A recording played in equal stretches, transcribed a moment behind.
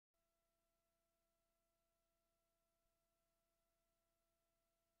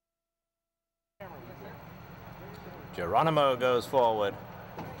Geronimo goes forward.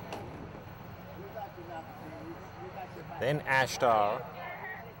 Then Ashtar.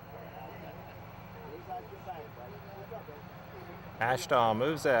 Ashtar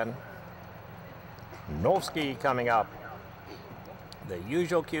moves in. Norvsky coming up. The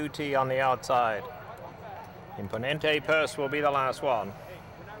usual QT on the outside. Imponente Purse will be the last one.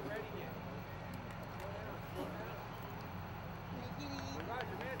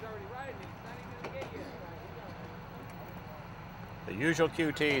 The usual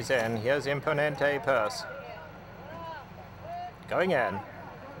QT's in. Here's Imponente Purse. Going in.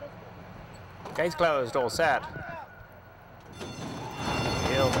 Gates closed, all set.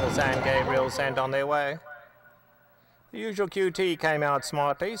 Field and San Gabriel sent on their way. The usual QT came out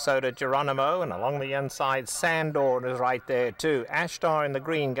smartly, so did Geronimo, and along the inside, Sandor is right there too. Ashtar in the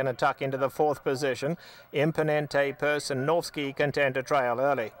green going to tuck into the 4th position. Imponente Purse and Norvsky content to trail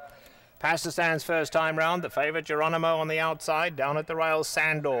early. Past the stands first time round, the favourite Geronimo on the outside, down at the rails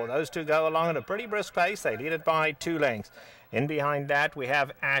Sandor. Those two go along at a pretty brisk pace. They lead it by 2 lengths. In behind that, we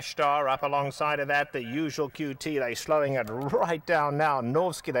have Ashtar. Up alongside of that, the usual QT. They're slowing it right down now.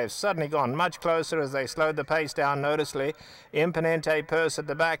 Norvsky, they've suddenly gone much closer as they slowed the pace down noticeably. Imponente Purse at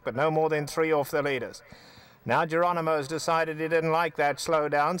the back, but no more than 3 off the leaders. Now Geronimo's decided he didn't like that slow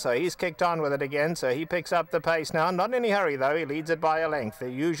down, so he's kicked on with it again, so he picks up the pace now. Not in any hurry, though. He leads it by a length.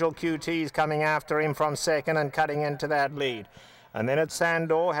 The usual QT's coming after him from second and cutting into that lead. And then it's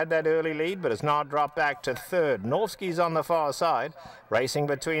Sandor, had that early lead, but has now dropped back to 3rd. Norvsky's on the far side. Racing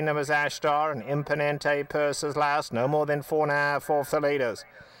between them is Ashtar and Imponente Purse is last. No more than 4.5 off the leaders.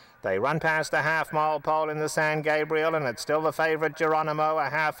 They run past the half-mile pole in the San Gabriel, and it's still the favourite Geronimo, a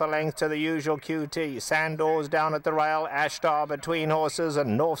half a length to the usual QT. Sandor's down at the rail, Ashtar between horses,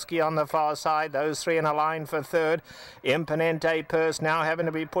 and Norvsky on the far side. Those 3 in a line for 3rd. Imponente Purse now having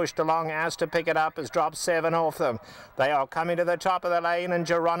to be pushed along. As to pick it up has dropped 7 off them. They are coming to the top of the lane, and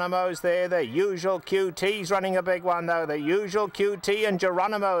Geronimo's there. The usual QT's running a big one, though. The usual QT and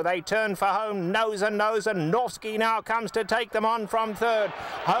Geronimo, they turn for home, nose and nose, and Norvsky now comes to take them on from 3rd.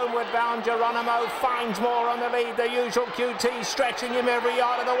 Homeward bound Geronimo finds more on the lead. The usual QT stretching him every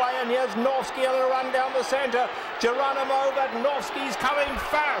yard of the way, and here's Norvsky on the run down the centre. Geronimo, but Norvsky's coming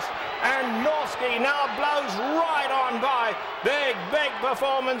fast, and Norvsky now blows right on by. Big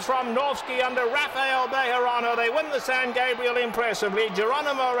performance from Norvsky under Rafael Bejarano. They win the San Gabriel impressively.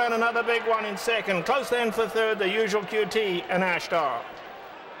 Geronimo ran another big one in second. Close then for 3rd, the usual QT and Ashtar.